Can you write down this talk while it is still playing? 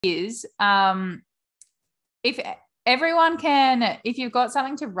is if everyone can, if you've got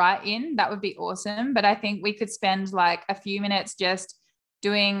something to write in, that would be awesome. But I think we could spend like a few minutes just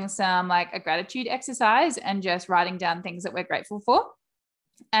doing some like a gratitude exercise and just writing down things that we're grateful for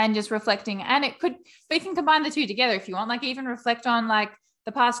and just reflecting. And it could, we can combine the two together if you want, like even reflect on like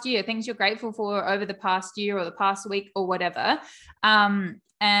the past year, things you're grateful for over the past year or the past week or whatever.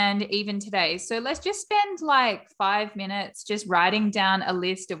 And even today. So let's just spend like 5 minutes just writing down a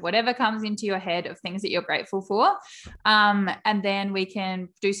list of whatever comes into your head of things that you're grateful for. And then we can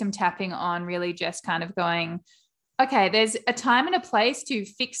do some tapping on really just kind of going, okay, there's a time and a place to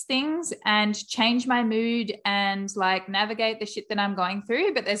fix things and change my mood and like navigate the shit that I'm going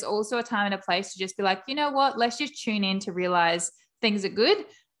through. But there's also a time and a place to just be like, you know what, let's just tune in to realize things are good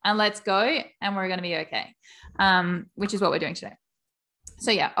and let's go and we're going to be okay. Which is what we're doing today. So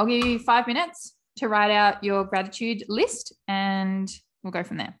yeah, I'll give you 5 minutes to write out your gratitude list and we'll go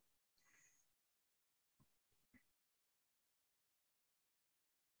from there.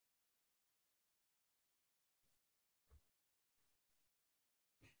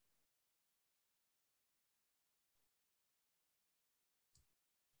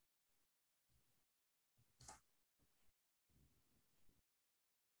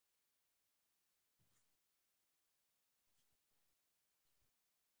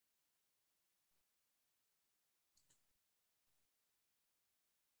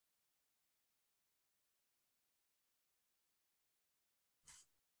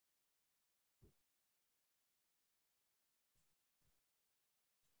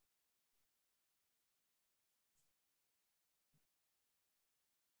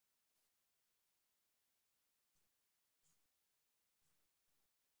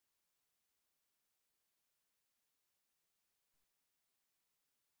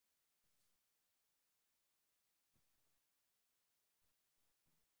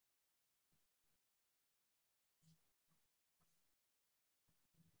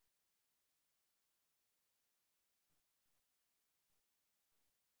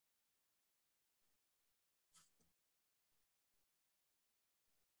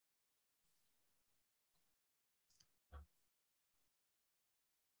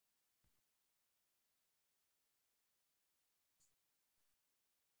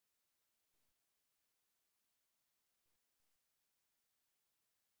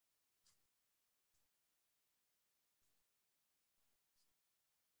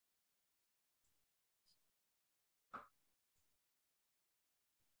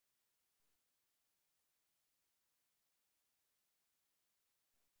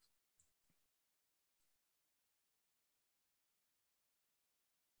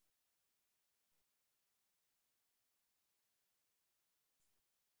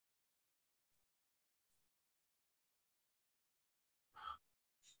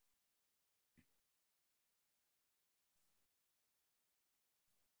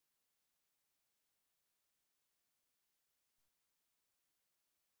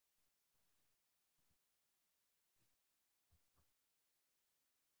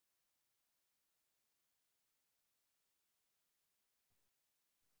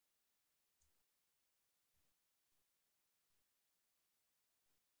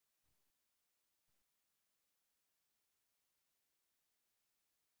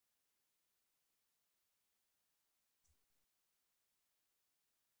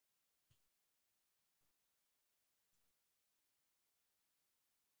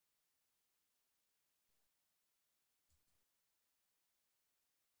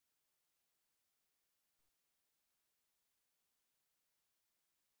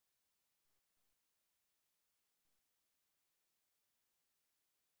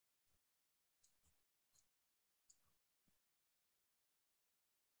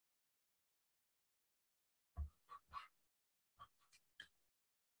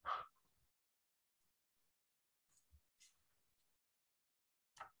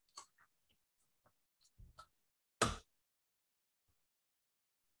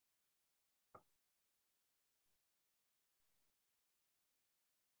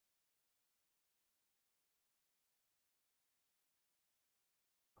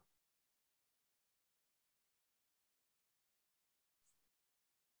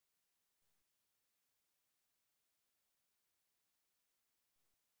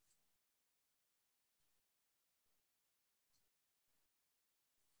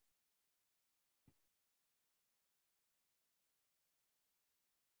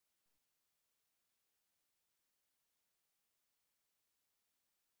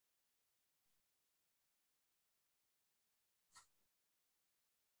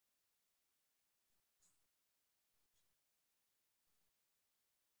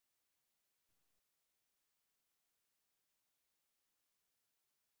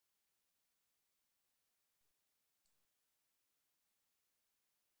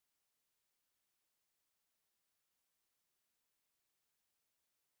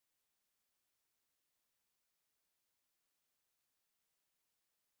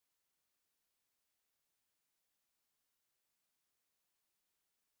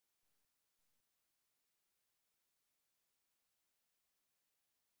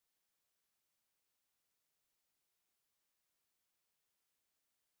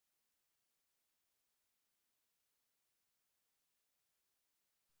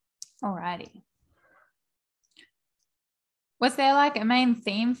 Alrighty. Was there like a main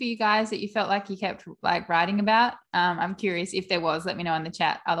theme for you guys that you felt like you kept like writing about? I'm curious if there was, let me know in the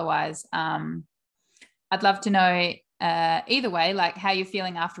chat. Otherwise, I'd love to know either way, like how you're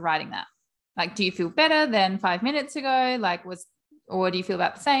feeling after writing that. Like, do you feel better than 5 minutes ago? Like or do you feel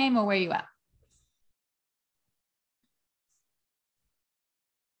about the same, or where are you at?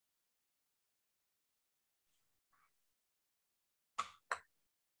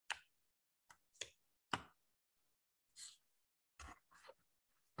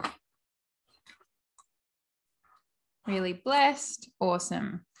 Really blessed.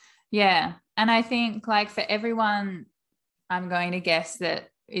 Awesome. Yeah. And I think like for everyone, I'm going to guess that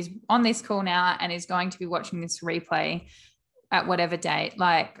is on this call now and is going to be watching this replay at whatever date,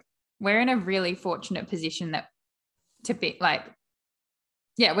 like we're in a really fortunate position that to be like,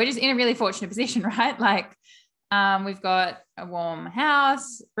 yeah, we're just in a really fortunate position, right? Like we've got a warm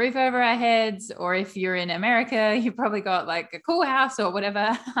house, roof over our heads, or if you're in America, you've probably got like a cool house or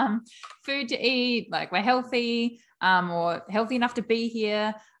whatever, food to eat, like we're healthy, or healthy enough to be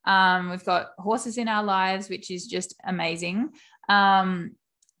here. We've got horses in our lives, which is just amazing.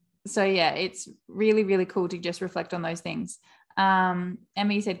 So yeah, it's really, really cool to just reflect on those things.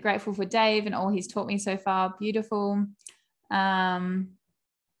 Emily said, grateful for Dave and all he's taught me so far. Beautiful.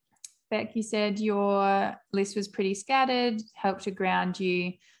 Becky said your list was pretty scattered, helped to ground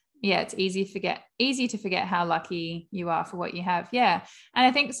you. Yeah, it's easy to forget how lucky you are for what you have. Yeah. And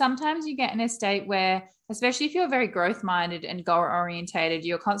I think sometimes you get in a state where, especially if you're very growth minded and goal orientated,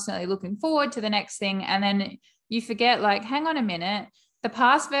 you're constantly looking forward to the next thing. And then you forget, like, hang on a minute, the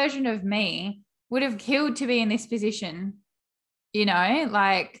past version of me would have killed to be in this position, you know,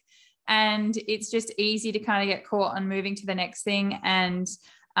 like, and it's just easy to kind of get caught on moving to the next thing. And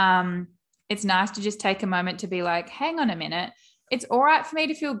it's nice to just take a moment to be like, hang on a minute, it's all right for me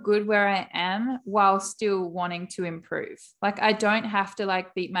to feel good where I am while still wanting to improve. Like I don't have to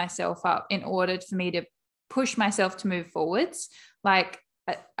like beat myself up in order for me to push myself to move forwards. Like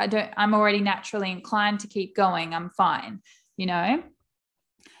I'm already naturally inclined to keep going. I'm fine, you know?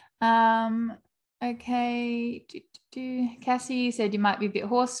 Okay. Cassie said you might be a bit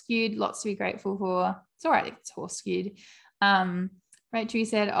horse skewed, lots to be grateful for. It's all right if it's horse skewed. Rachel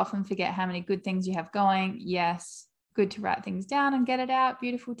said, often forget how many good things you have going. Yes, good to write things down and get it out.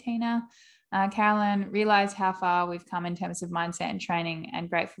 Beautiful, Tina. Carolyn, realize how far we've come in terms of mindset and training, and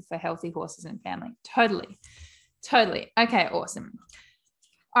grateful for healthy horses and family. Totally. Okay, awesome.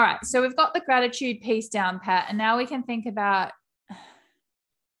 All right, so we've got the gratitude piece down pat, and now we can think about,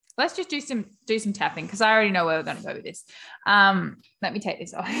 let's just do some tapping, because I already know where we're going to go with this. Let me take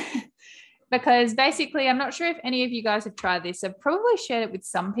this off. Because basically, I'm not sure if any of you guys have tried this. I've probably shared it with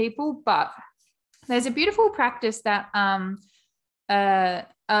some people, but there's a beautiful practice that a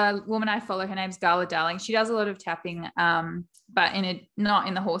woman I follow, her name's Gala Darling. She does a lot of tapping, but not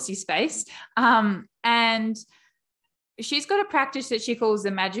in the horsey space. And she's got a practice that she calls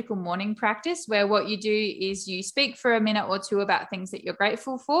the magical morning practice, where what you do is you speak for a minute or two about things that you're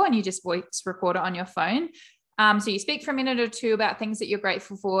grateful for, and you just voice record it on your phone. So you speak for a minute or two about things that you're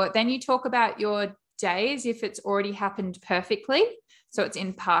grateful for. Then you talk about your days if it's already happened perfectly. So it's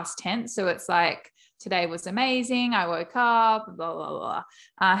in past tense. So it's like, today was amazing. I woke up, blah, blah, blah.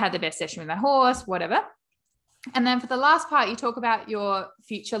 I had the best session with my horse, whatever. And then for the last part, you talk about your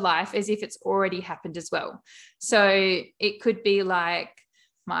future life as if it's already happened as well. So it could be like,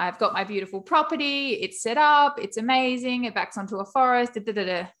 I've got my beautiful property, it's set up, it's amazing, it backs onto a forest,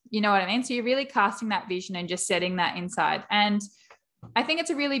 you know what I mean? So you're really casting that vision and just setting that inside. And I think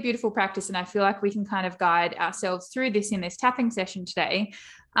it's a really beautiful practice. And I feel like we can kind of guide ourselves through this in this tapping session today.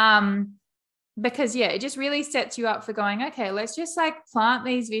 Because yeah, it just really sets you up for going, okay, let's just like plant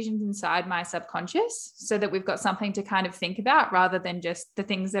these visions inside my subconscious so that we've got something to kind of think about rather than just the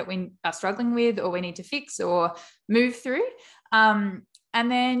things that we are struggling with or we need to fix or move through. And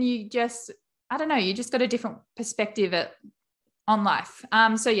then you just, I don't know, you just got a different perspective on life.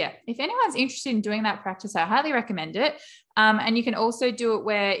 So yeah, if anyone's interested in doing that practice, I highly recommend it. And you can also do it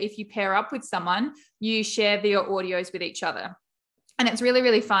where if you pair up with someone, you share your audios with each other. And it's really,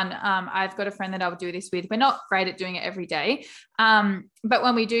 really fun. I've got a friend that I'll do this with. We're not great at doing it every day. But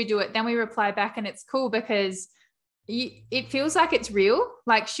when we do it, then we reply back, and it's cool because it feels like it's real.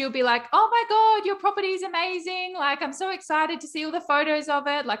 Like she'll be like, oh my God, your property is amazing. Like, I'm so excited to see all the photos of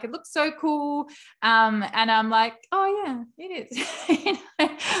it. Like, it looks so cool. And I'm like, oh yeah, it is. You know,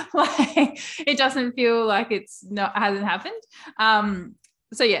 like it doesn't feel like hasn't happened.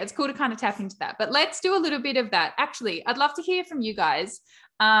 So yeah, it's cool to kind of tap into that, but let's do a little bit of that. Actually, I'd love to hear from you guys.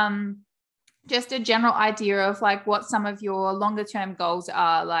 Just a general idea of like what some of your longer term goals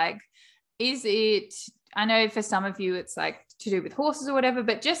are. Like, is it, I know for some of you it's like to do with horses or whatever,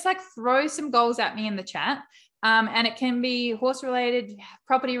 but just like throw some goals at me in the chat. And it can be horse related,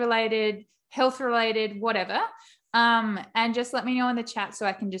 property related, health related, whatever. And just let me know in the chat so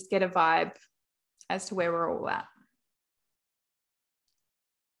I can just get a vibe as to where we're all at.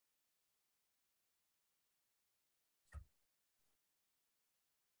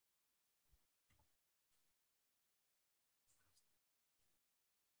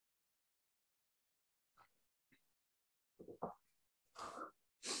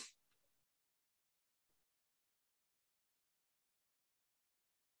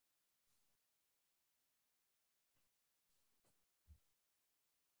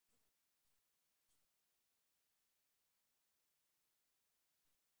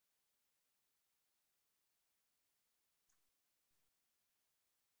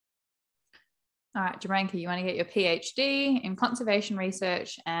 All right, Jaranka, you want to get your PhD in conservation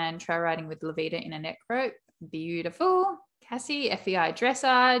research and trail riding with Levita in a neck rope. Beautiful. Cassie, FEI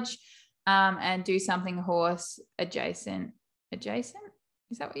dressage, and do something horse adjacent. Adjacent?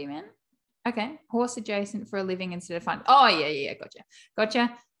 Is that what you meant? Okay. Horse adjacent for a living instead of fun. Oh, yeah.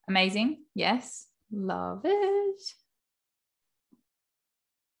 Gotcha. Amazing. Yes. Love it.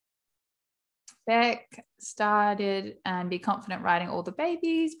 Beck started and be confident riding all the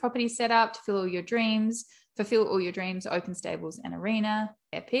babies, property set up to fulfill all your dreams, open stables and arena.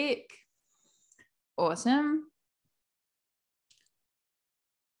 Epic. Awesome.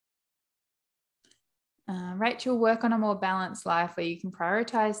 Rachel, work on a more balanced life where you can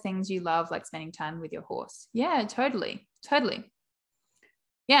prioritize things you love, like spending time with your horse. Yeah, totally.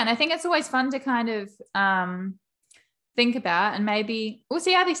 Yeah, and I think it's always fun to kind of think about, and maybe we'll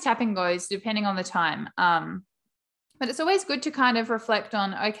see how this tapping goes depending on the time. But it's always good to kind of reflect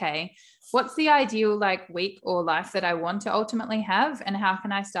on, okay, what's the ideal like week or life that I want to ultimately have, and how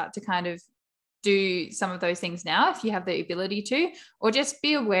can I start to kind of do some of those things now if you have the ability to, or just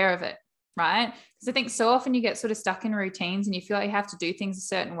be aware of it, right? Because I think so often you get sort of stuck in routines and you feel like you have to do things a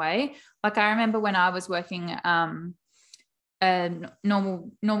certain way. Like I remember when I was working a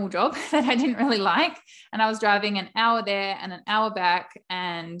normal job that I didn't really like, and I was driving an hour there and an hour back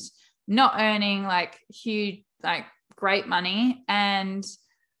and not earning like huge, like great money, and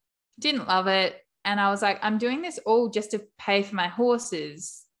didn't love it. And I was like, I'm doing this all just to pay for my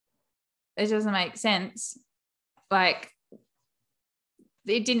horses. It doesn't make sense. Like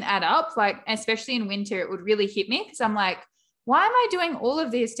it didn't add up, like especially in winter it would really hit me, because I'm like, why am I doing all of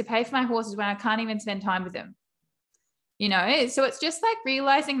this to pay for my horses when I can't even spend time with them? You know, so it's just like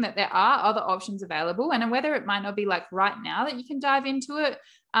realizing that there are other options available, and whether it might not be like right now that you can dive into it,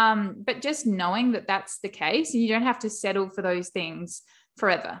 but just knowing that that's the case and you don't have to settle for those things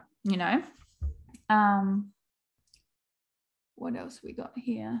forever, you know. What else we got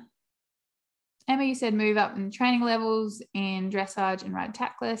here? Emma, you said move up in training levels in dressage and ride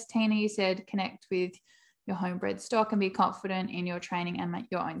tackless. Tina, you said connect with your homebred stock and be confident in your training and make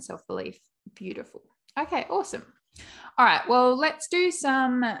your own self-belief. Beautiful. Okay, awesome. All right, well, let's do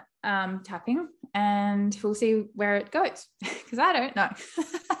some tapping and we'll see where it goes, because I don't know.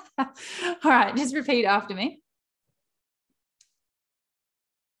 All right, just repeat after me.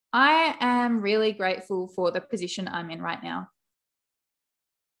 I am really grateful for the position I'm in right now.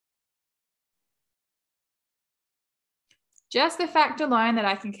 Just the fact alone that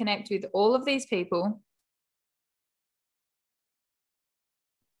I can connect with all of these people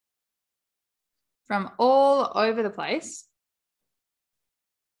from all over the place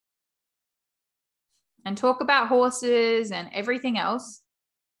and talk about horses and everything else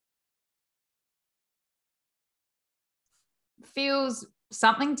feels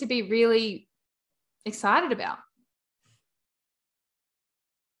something to be really excited about.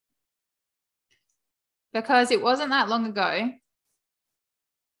 Because it wasn't that long ago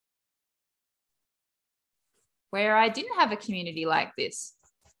where I didn't have a community like this.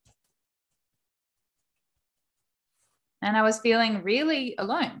 And I was feeling really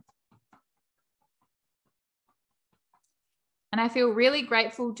alone. And I feel really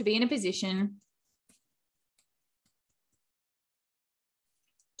grateful to be in a position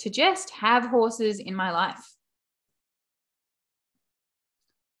to just have horses in my life.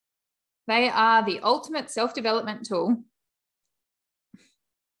 They are the ultimate self-development tool,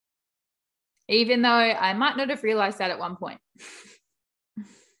 even though I might not have realized that at one point.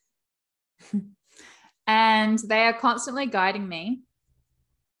 And they are constantly guiding me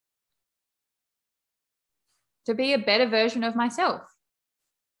to be a better version of myself.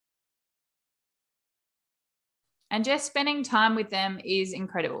 And just spending time with them is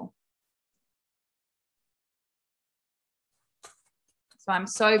incredible. So So I'm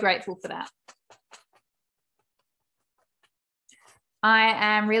so grateful for that. I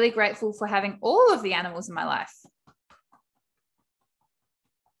am really grateful for having all of the animals in my life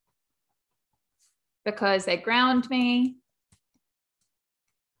because they ground me.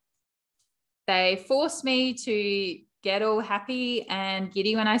 They force me to get all happy and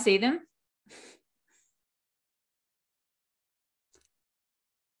giddy when I see them.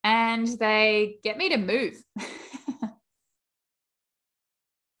 And they get me to move.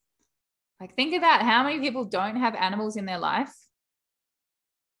 Like, think about how many people don't have animals in their life.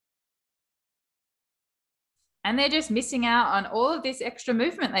 And they're just missing out on all of this extra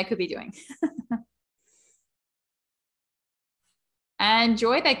movement they could be doing. And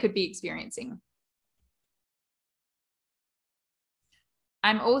joy they could be experiencing.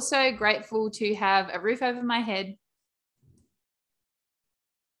 I'm also grateful to have a roof over my head,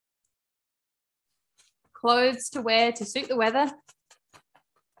 clothes to wear to suit the weather,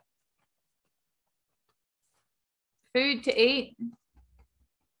 food to eat,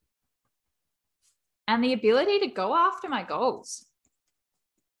 and the ability to go after my goals.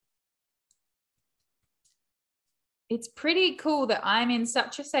 It's pretty cool that I'm in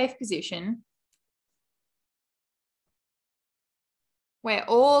such a safe position where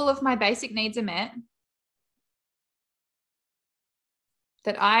all of my basic needs are met,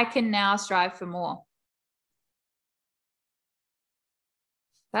 that I can now strive for more.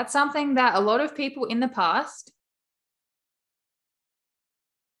 That's something that a lot of people in the past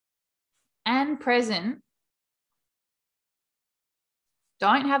and present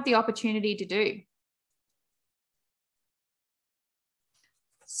don't have the opportunity to do.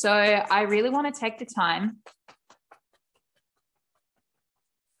 So I really want to take the time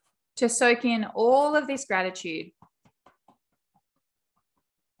to soak in all of this gratitude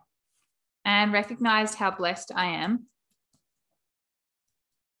and recognize how blessed I am.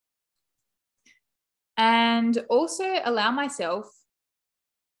 And also allow myself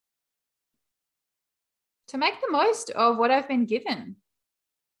to make the most of what I've been given.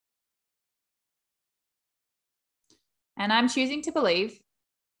 And I'm choosing to believe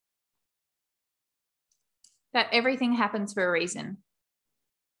that everything happens for a reason.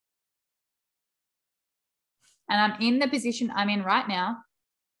 And I'm in the position I'm in right now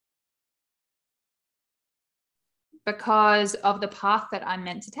because of the path that I'm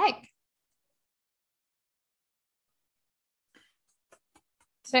meant to take.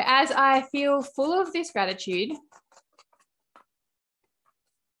 So as I feel full of this gratitude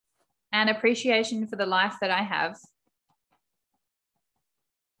and appreciation for the life that I have,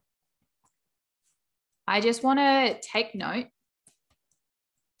 I just want to take note,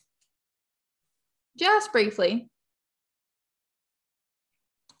 just briefly,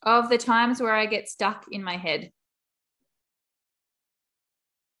 of the times where I get stuck in my head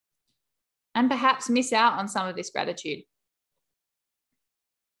and perhaps miss out on some of this gratitude.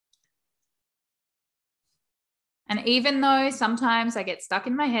 And even though sometimes I get stuck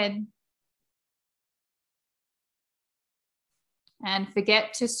in my head and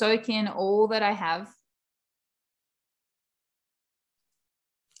forget to soak in all that I have,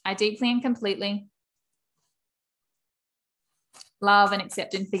 I deeply and completely love and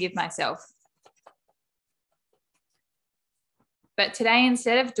accept and forgive myself. But today,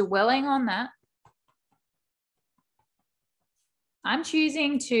 instead of dwelling on that, I'm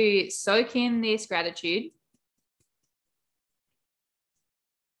choosing to soak in this gratitude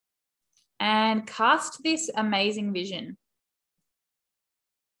and cast this amazing vision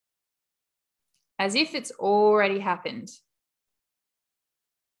as if it's already happened.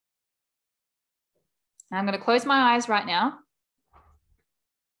 I'm going to close my eyes right now.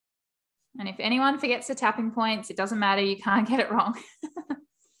 And if anyone forgets the tapping points, it doesn't matter. You can't get it wrong.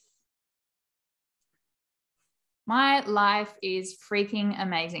 My life is freaking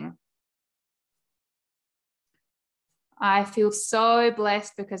amazing. I feel so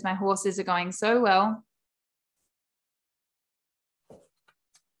blessed because my horses are going so well.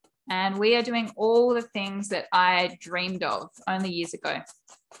 And we are doing all the things that I dreamed of only years ago.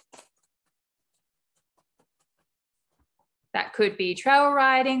 That could be trail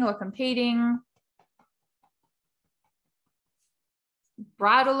riding or competing,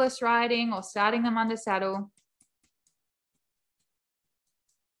 bridleless riding or starting them under saddle,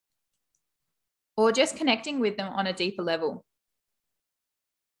 or just connecting with them on a deeper level.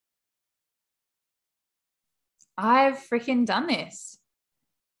 I've freaking done this.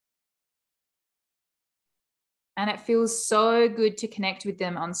 And it feels so good to connect with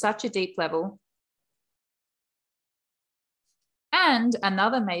them on such a deep level. And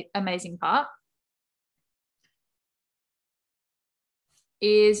another amazing part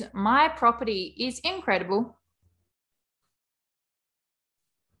is my property is incredible.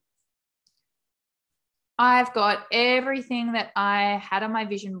 I've got everything that I had on my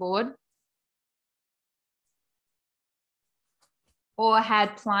vision board or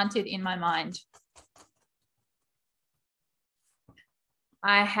had planted in my mind.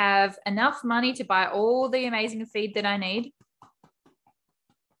 I have enough money to buy all the amazing feed that I need.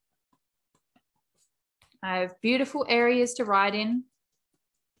 I have beautiful areas to ride in.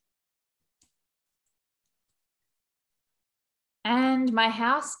 And my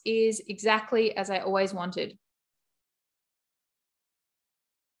house is exactly as I always wanted.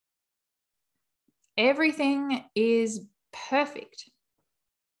 Everything is perfect.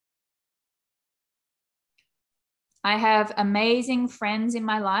 I have amazing friends in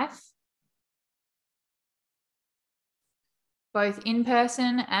my life, both in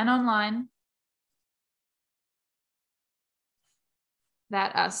person and online,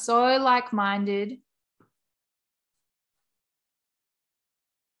 that are so like-minded.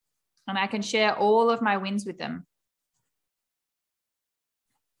 And I can share all of my wins with them.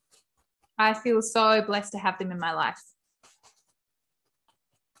 I feel so blessed to have them in my life.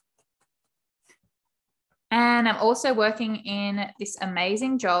 And I'm also working in this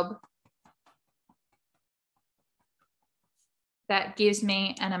amazing job that gives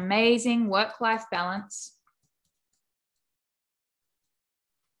me an amazing work-life balance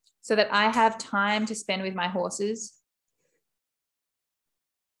so that I have time to spend with my horses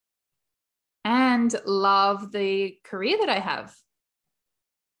and love the career that I have.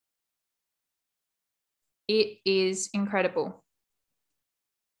 It is incredible.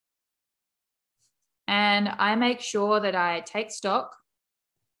 And I make sure that I take stock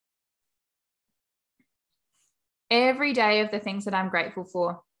every day of the things that I'm grateful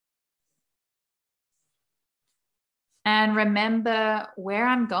for. And remember where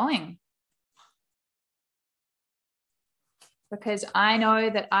I'm going. Because I know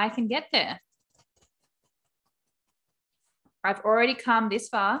that I can get there. I've already come this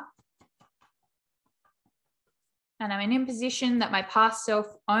far. And I'm in a position that my past self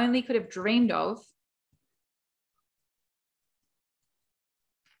only could have dreamed of.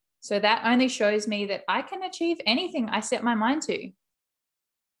 So that only shows me that I can achieve anything I set my mind to.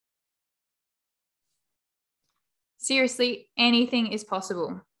 Seriously, anything is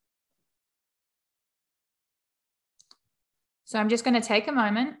possible. So I'm just going to take a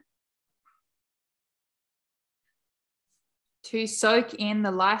moment to soak in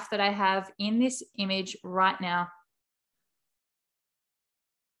the life that I have in this image right now.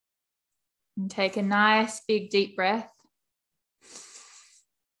 And take a nice big deep breath.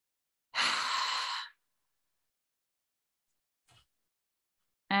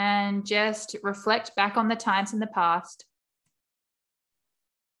 And just reflect back on the times in the past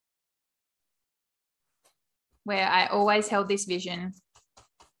where I always held this vision,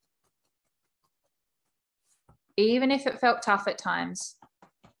 even if it felt tough at times.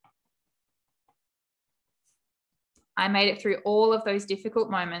 I made it through all of those difficult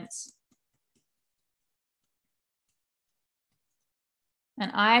moments.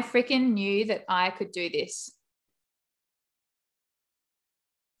 And I freaking knew that I could do this.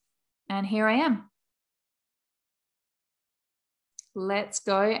 And here I am. Let's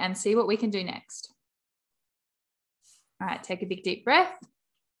go and see what we can do next. All right, take a big deep breath.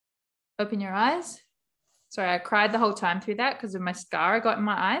 Open your eyes. Sorry, I cried the whole time through that because of mascara I got in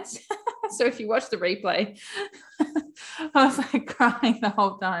my eyes. So if you watch the replay, I was like crying the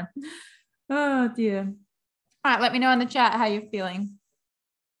whole time. Oh dear. All right, let me know in the chat how you're feeling.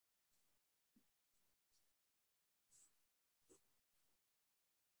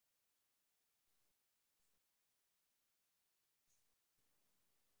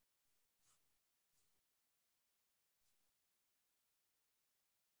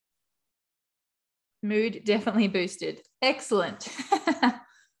 Mood definitely boosted. Excellent.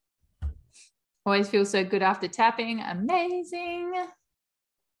 Always feel so good after tapping. Amazing.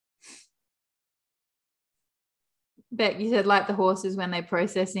 Bet you said like the horses when they're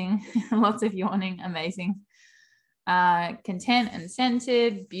processing. Lots of yawning. Amazing. Content and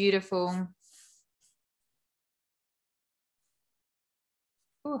centered. Beautiful.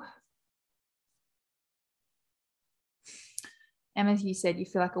 Ooh. Emma, you said you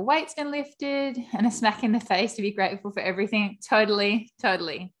feel like a weight's been lifted and a smack in the face to be grateful for everything. Totally,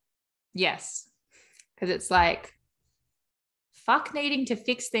 totally. Yes. Because it's like, fuck needing to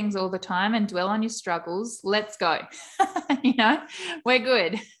fix things all the time and dwell on your struggles. Let's go. You know, we're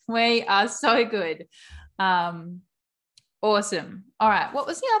good. We are so good. Awesome. All right. What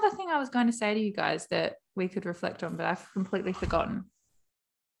was the other thing I was going to say to you guys that we could reflect on, but I've completely forgotten?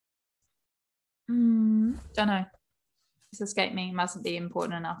 Don't know. This escaped me. Mustn't be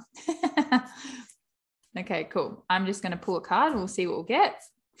important enough. Okay, cool. I'm just going to pull a card. We'll see what we'll get.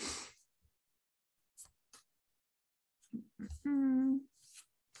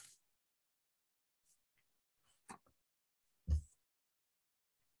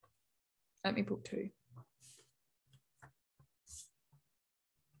 Let me pull 2.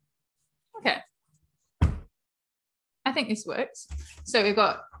 Okay. I think this works. So we've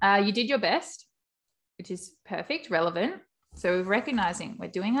got, you did your best, which is perfect, relevant. So we're recognizing we're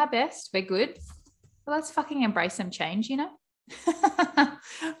doing our best. We're good. But let's fucking embrace some change, you know?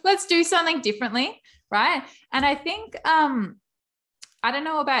 Let's do something differently, right? And I think, I don't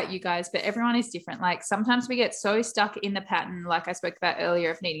know about you guys, but everyone is different. Like sometimes we get so stuck in the pattern, like I spoke about earlier,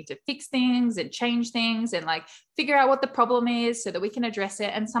 of needing to fix things and change things and like figure out what the problem is so that we can address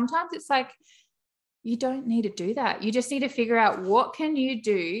it. And sometimes it's like, you don't need to do that. You just need to figure out what can you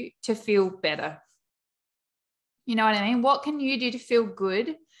do to feel better. You know what I mean? What can you do to feel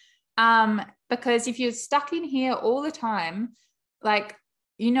good? Because if you're stuck in here all the time, like,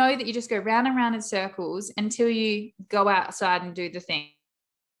 you know that you just go round and round in circles until you go outside and do the thing,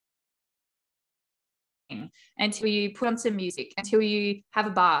 until you put on some music, until you have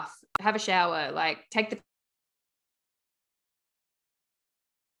a bath, have a shower, like take the,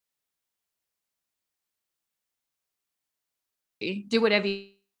 do whatever you,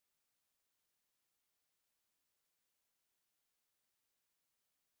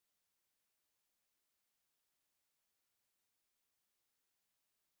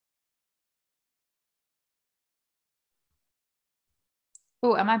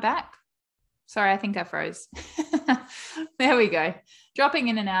 oh, am I back? Sorry, I think I froze. There we go. Dropping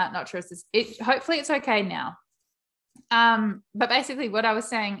in and out, not sure if this, hopefully it's okay now. But basically what I was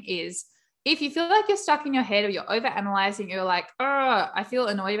saying is, if you feel like you're stuck in your head or you're overanalyzing, you're like, oh, I feel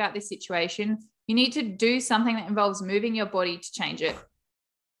annoyed about this situation, you need to do something that involves moving your body to change it.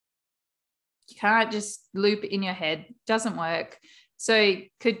 You can't just loop in your head. It doesn't work. So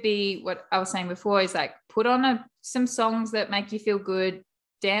could be what I was saying before is like put on some songs that make you feel good,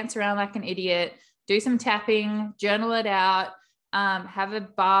 dance around like an idiot, do some tapping, journal it out, have a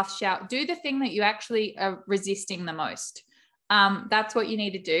bath, shower, do the thing that you actually are resisting the most. That's what you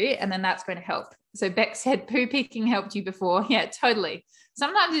need to do. And then that's going to help. So Beck said poo picking helped you before. Yeah, totally.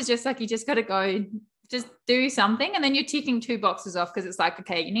 Sometimes it's just like, you just got to go, just do something. And then you're ticking 2 boxes off because it's like,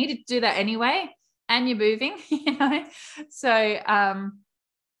 okay, you need to do that anyway. And you're moving, you know? So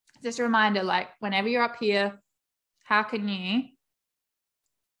just a reminder, like whenever you're up here, how can you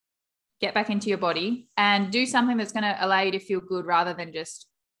get back into your body and do something that's going to allow you to feel good rather than just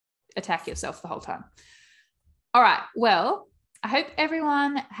attack yourself the whole time. All right. Well, I hope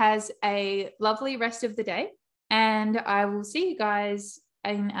everyone has a lovely rest of the day, and I will see you guys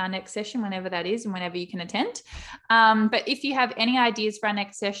in our next session, whenever that is and whenever you can attend. But if you have any ideas for our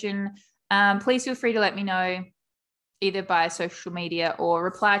next session, please feel free to let me know either by social media or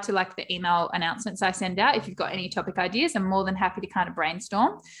reply to like the email announcements I send out. If you've got any topic ideas, I'm more than happy to kind of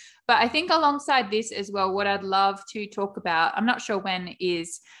brainstorm. But I think alongside this as well, what I'd love to talk about, I'm not sure when,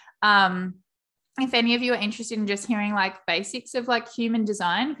 is if any of you are interested in just hearing like basics of like human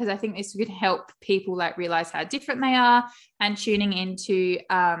design, because I think this could help people like realize how different they are, and tuning into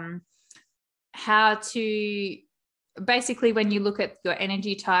how to basically, when you look at your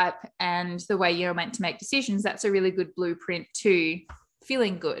energy type and the way you're meant to make decisions, that's a really good blueprint to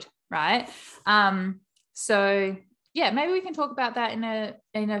feeling good, right? So yeah, maybe we can talk about that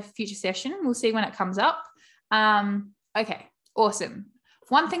in a future session. We'll see when it comes up. Okay, awesome.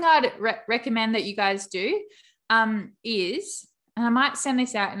 One thing I'd recommend that you guys do is, and I might send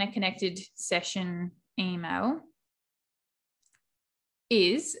this out in a connected session email,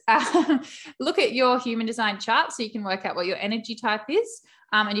 is look at your human design chart so you can work out what your energy type is,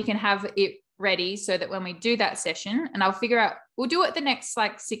 and you can have it ready so that when we do that session, and I'll figure out, we'll do it the next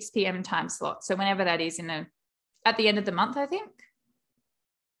like 6 p.m. time slot. So whenever that is at the end of the month, I think.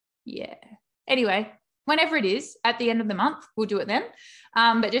 Yeah. Anyway, whenever it is at the end of the month, we'll do it then.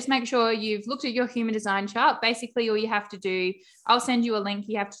 But just make sure you've looked at your human design chart. Basically, all you have to do, I'll send you a link.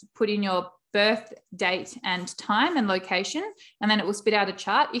 You have to put in your birth date and time and location, and then it will spit out a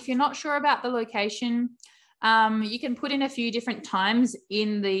chart. If you're not sure about the location, you can put in a few different times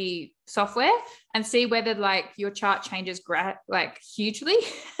in the software and see whether like your chart changes like hugely.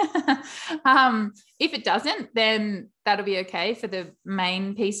 If it doesn't, then that'll be okay for the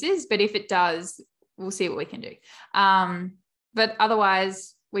main pieces. But if it does, we'll see what we can do. But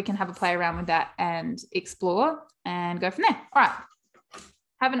otherwise, we can have a play around with that and explore and go from there. All right.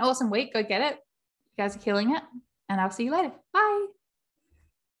 Have an awesome week. Go get it. You guys are killing it. And I'll see you later. Bye.